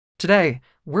Today,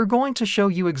 we're going to show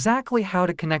you exactly how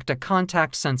to connect a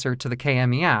contact sensor to the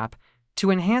KME app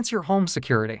to enhance your home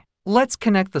security. Let's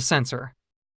connect the sensor.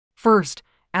 First,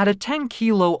 add a 10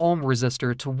 kilo ohm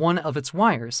resistor to one of its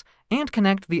wires and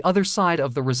connect the other side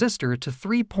of the resistor to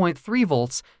 3.3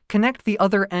 volts. Connect the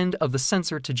other end of the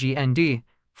sensor to GND.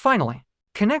 Finally,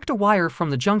 connect a wire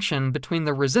from the junction between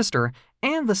the resistor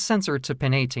and the sensor to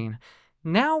pin 18.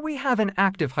 Now we have an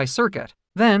active high circuit.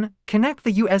 Then, connect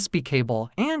the USB cable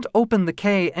and open the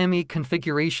KME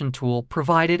configuration tool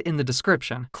provided in the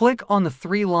description. Click on the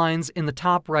three lines in the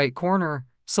top right corner,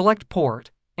 select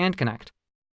Port, and connect.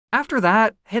 After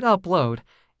that, hit Upload.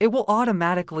 It will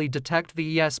automatically detect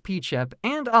the ESP chip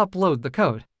and upload the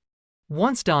code.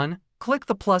 Once done, click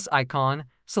the plus icon,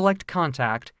 select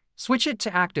Contact, switch it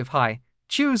to Active High,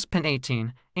 choose pin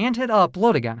 18, and hit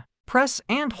Upload again. Press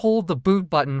and hold the boot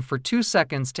button for 2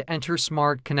 seconds to enter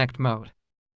Smart Connect mode.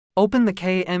 Open the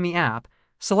KME app,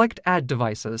 select Add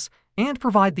Devices, and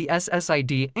provide the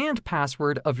SSID and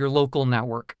password of your local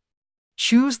network.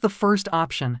 Choose the first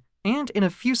option, and in a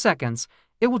few seconds,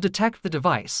 it will detect the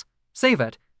device. Save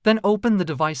it, then open the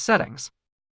device settings.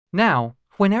 Now,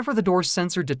 whenever the door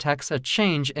sensor detects a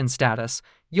change in status,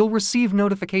 you'll receive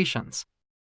notifications.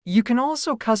 You can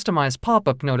also customize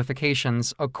pop-up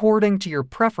notifications according to your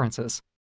preferences.